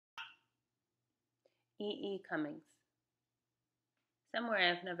Cummings. Somewhere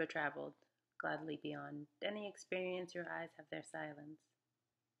I've never traveled, gladly beyond any experience your eyes have their silence.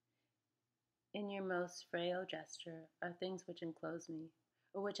 In your most frail gesture are things which enclose me,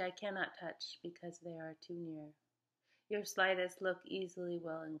 or which I cannot touch because they are too near. Your slightest look easily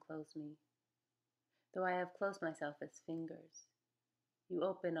will enclose me, though I have closed myself as fingers. You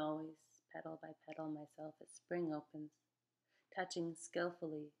open always, petal by petal myself as spring opens, touching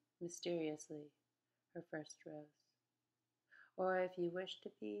skillfully, mysteriously, her first rose. Or if you wish to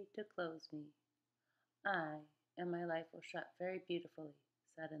be, to close me, I and my life will shut very beautifully,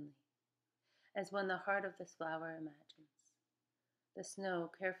 suddenly, as when the heart of this flower imagines, the snow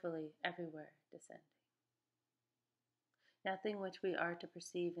carefully everywhere descending. Nothing which we are to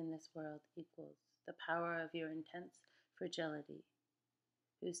perceive in this world equals the power of your intense fragility,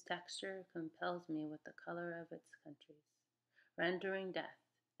 whose texture compels me with the color of its countries, rendering death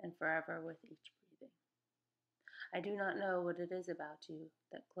and forever with each breathing. I do not know what it is about you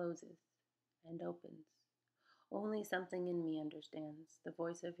that closes and opens. Only something in me understands. The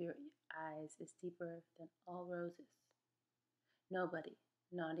voice of your eyes is deeper than all roses. Nobody,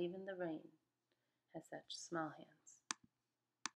 not even the rain, has such small hands.